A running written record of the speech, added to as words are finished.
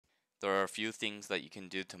There are a few things that you can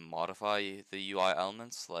do to modify the UI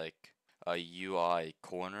elements, like a UI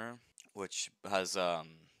corner, which has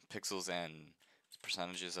pixels and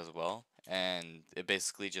percentages as well, and it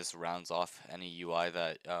basically just rounds off any UI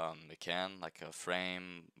that it can, like a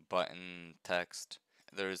frame, button, text.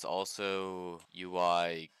 There's also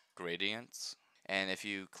UI gradients, and if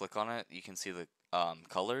you click on it, you can see the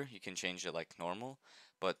color. You can change it like normal,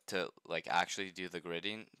 but to like actually do the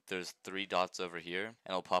gradient, there's three dots over here, and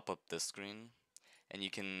it'll pop up this screen, and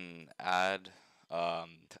you can add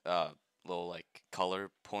little like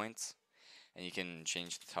color points, and you can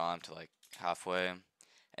change the time to like halfway,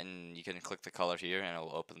 and you can click the color here and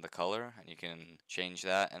it'll open the color, and you can change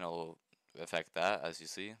that and it'll affect that as you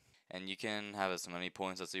see, and you can have as many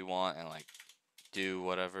points as you want and like do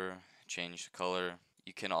whatever, change the color.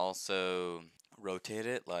 You can also rotate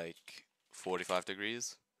it like 45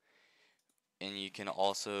 degrees, and you can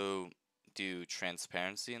also do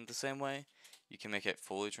transparency in the same way. You can make it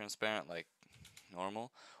fully transparent like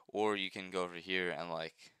normal, or you can go over here and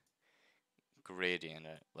like gradient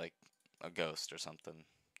it like a ghost or something,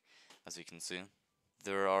 as you can see.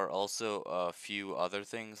 There are also a few other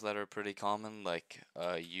things that are pretty common, like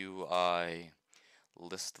UI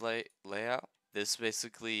layout. This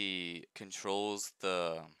basically controls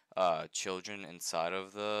the children inside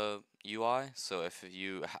of the UI. So if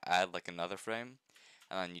you add like another frame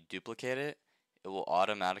and then you duplicate it, it will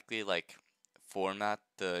automatically like format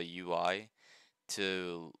the UI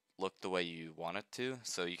to look the way you want it to.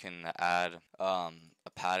 So you can add a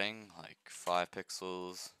padding like 5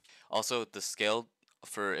 pixels. Also, the scale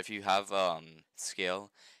for if you have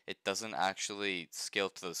scale, it doesn't actually scale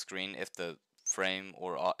to the screen if the frame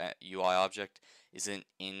or UI object isn't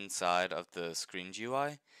inside of the screen's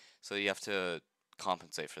UI. So you have to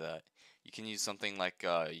compensate for that. You can use something like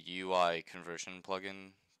a UI conversion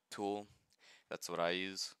plugin tool. That's what I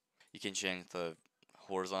use. You can change the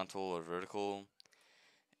horizontal or vertical,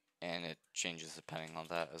 and it changes depending on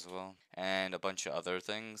that as well. And a bunch of other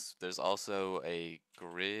things. There's also a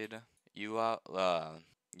grid UI,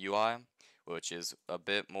 which is a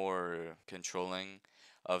bit more controlling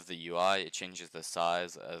of the UI. It changes the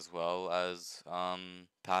size as well as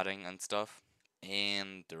padding and stuff,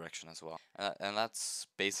 and direction as well. And that's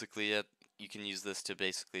basically it. You can use this to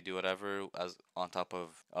basically do whatever as on top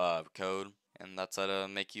of code, and that's how to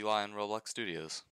make UI in Roblox Studios.